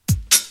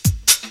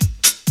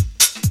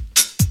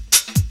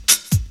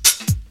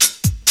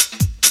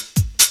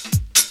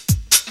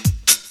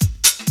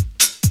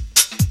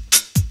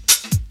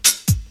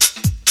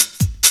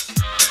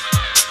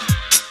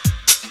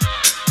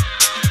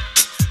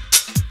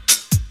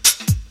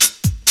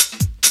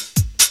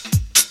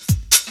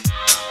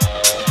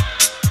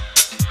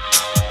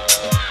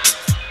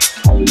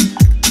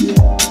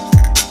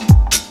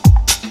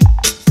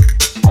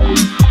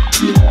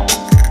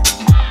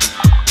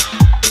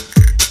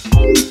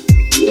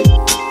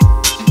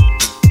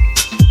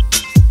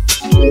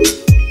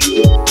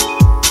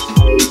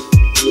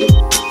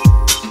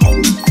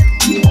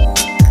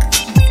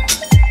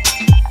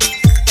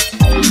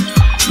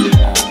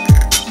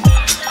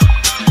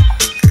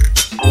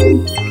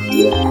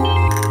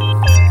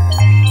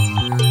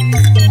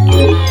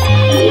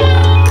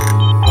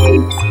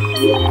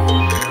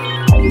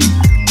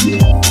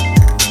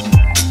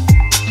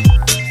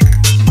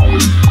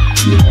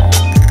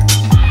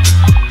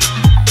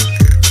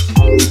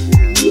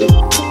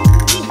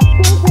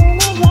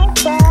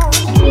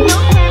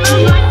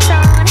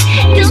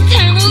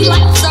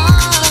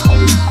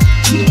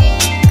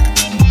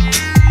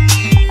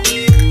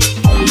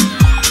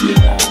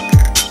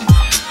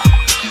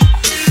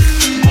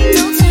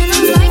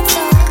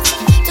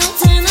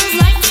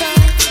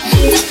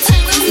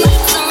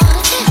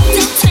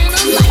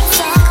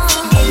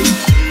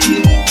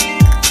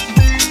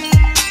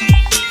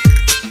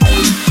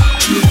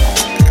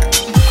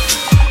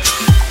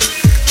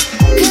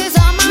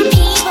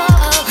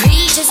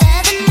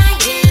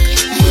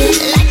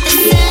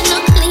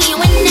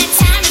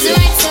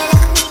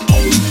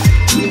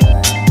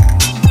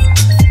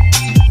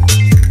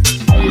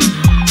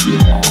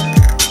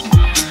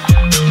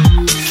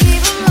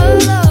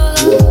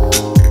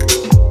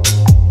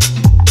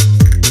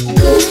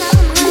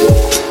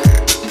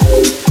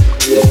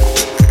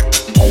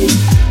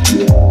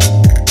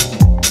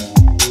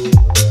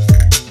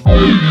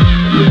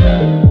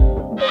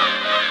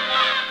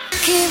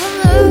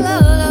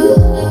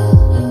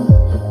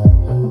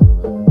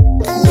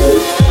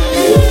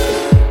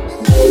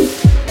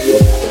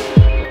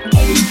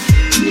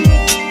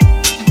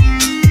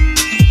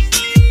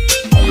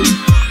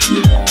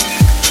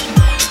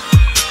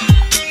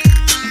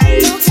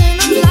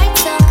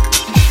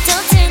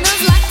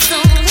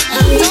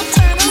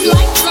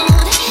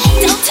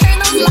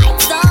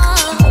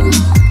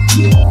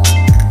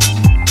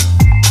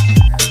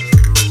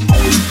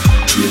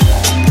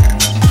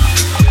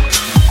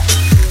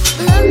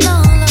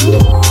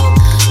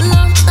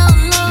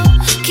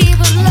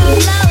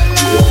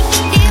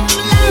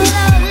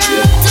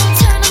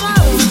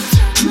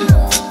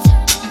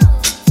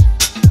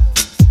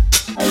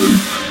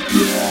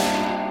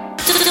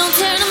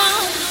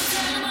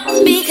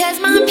Because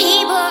my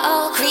people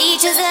are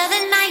creatures of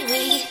the night.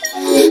 We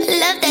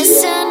love the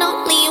sun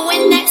only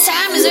when that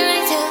time is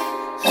right to.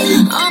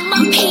 All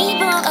my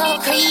people are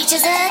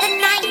creatures of the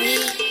night. We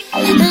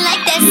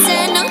like that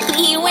sun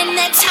only when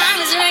that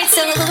time is right.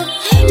 So